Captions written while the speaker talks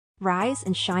Rise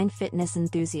and shine, fitness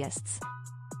enthusiasts.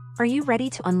 Are you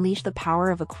ready to unleash the power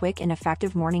of a quick and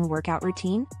effective morning workout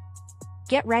routine?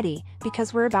 Get ready,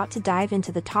 because we're about to dive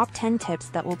into the top 10 tips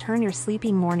that will turn your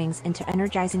sleepy mornings into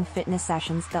energizing fitness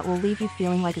sessions that will leave you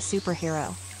feeling like a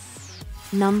superhero.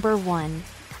 Number 1.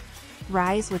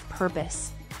 Rise with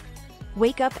purpose.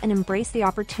 Wake up and embrace the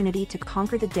opportunity to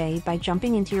conquer the day by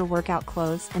jumping into your workout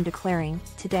clothes and declaring,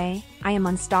 "Today, I am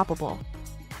unstoppable."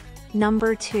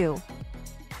 Number 2.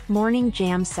 Morning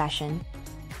jam session.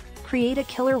 Create a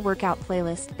killer workout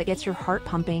playlist that gets your heart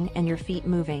pumping and your feet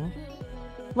moving.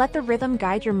 Let the rhythm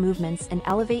guide your movements and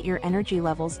elevate your energy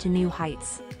levels to new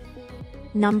heights.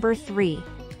 Number 3.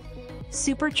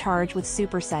 Supercharge with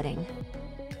supersetting.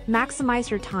 Maximize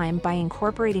your time by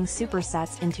incorporating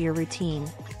supersets into your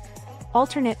routine.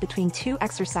 Alternate between 2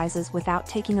 exercises without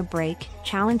taking a break,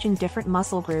 challenging different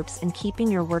muscle groups and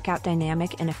keeping your workout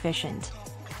dynamic and efficient.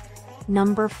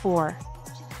 Number 4.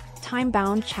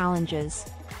 Time-bound challenges.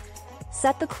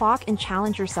 Set the clock and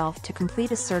challenge yourself to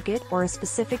complete a circuit or a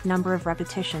specific number of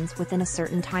repetitions within a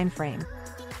certain time frame.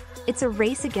 It's a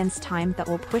race against time that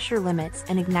will push your limits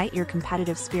and ignite your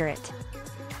competitive spirit.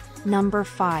 Number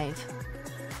 5.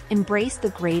 Embrace the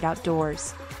great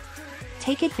outdoors.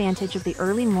 Take advantage of the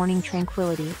early morning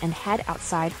tranquility and head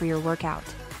outside for your workout.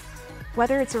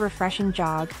 Whether it's a refreshing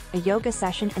jog, a yoga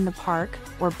session in the park,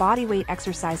 or bodyweight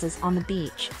exercises on the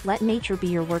beach, let nature be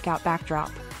your workout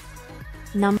backdrop.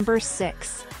 Number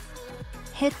 6.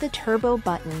 Hit the turbo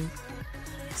button.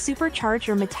 Supercharge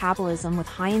your metabolism with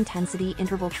high-intensity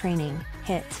interval training,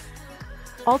 HIIT.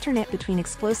 Alternate between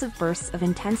explosive bursts of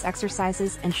intense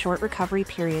exercises and short recovery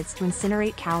periods to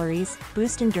incinerate calories,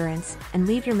 boost endurance, and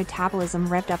leave your metabolism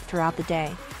revved up throughout the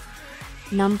day.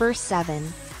 Number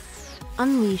 7.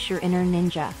 Unleash your inner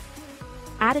ninja.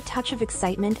 Add a touch of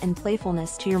excitement and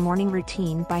playfulness to your morning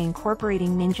routine by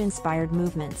incorporating ninja-inspired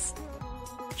movements.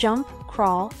 Jump,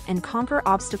 crawl, and conquer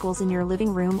obstacles in your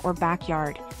living room or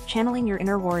backyard, channeling your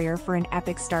inner warrior for an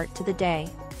epic start to the day.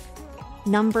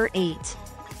 Number 8.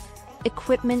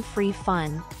 Equipment-free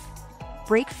fun.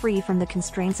 Break free from the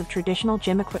constraints of traditional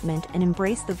gym equipment and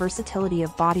embrace the versatility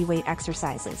of bodyweight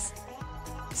exercises.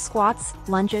 Squats,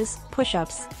 lunges,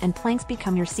 push-ups, and planks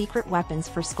become your secret weapons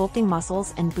for sculpting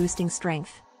muscles and boosting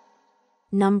strength.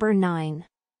 Number 9.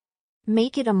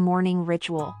 Make it a morning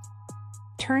ritual.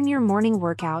 Turn your morning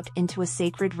workout into a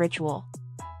sacred ritual.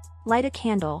 Light a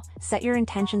candle, set your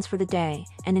intentions for the day,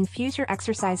 and infuse your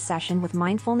exercise session with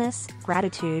mindfulness,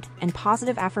 gratitude, and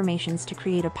positive affirmations to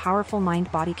create a powerful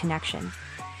mind-body connection.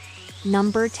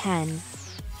 Number 10.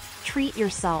 Treat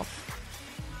yourself.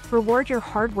 Reward your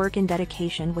hard work and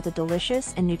dedication with a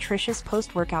delicious and nutritious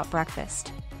post-workout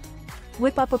breakfast.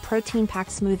 Whip up a protein-packed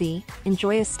smoothie,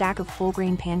 enjoy a stack of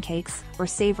whole-grain pancakes, or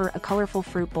savor a colorful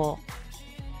fruit bowl.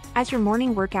 As your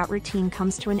morning workout routine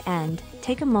comes to an end,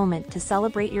 take a moment to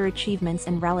celebrate your achievements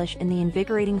and relish in the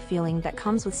invigorating feeling that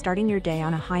comes with starting your day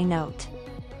on a high note.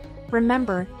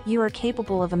 Remember, you are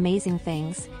capable of amazing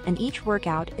things, and each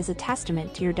workout is a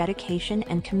testament to your dedication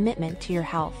and commitment to your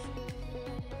health.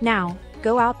 Now,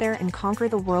 go out there and conquer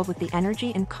the world with the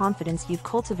energy and confidence you've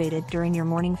cultivated during your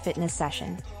morning fitness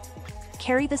session.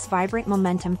 Carry this vibrant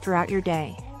momentum throughout your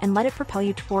day, and let it propel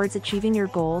you towards achieving your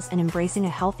goals and embracing a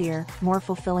healthier, more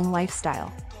fulfilling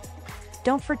lifestyle.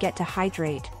 Don't forget to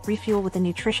hydrate, refuel with a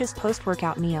nutritious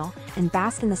post-workout meal, and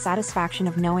bask in the satisfaction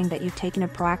of knowing that you've taken a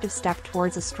proactive step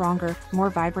towards a stronger, more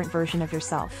vibrant version of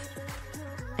yourself.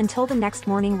 Until the next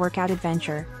morning workout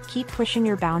adventure, keep pushing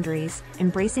your boundaries,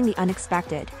 embracing the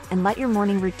unexpected, and let your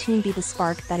morning routine be the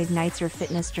spark that ignites your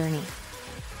fitness journey.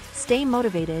 Stay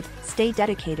motivated, stay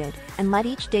dedicated, and let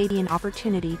each day be an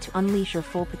opportunity to unleash your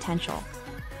full potential.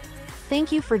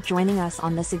 Thank you for joining us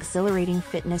on this exhilarating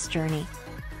fitness journey.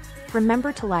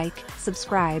 Remember to like,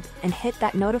 subscribe, and hit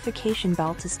that notification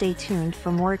bell to stay tuned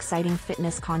for more exciting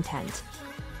fitness content.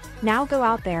 Now go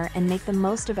out there and make the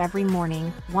most of every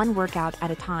morning, one workout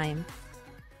at a time.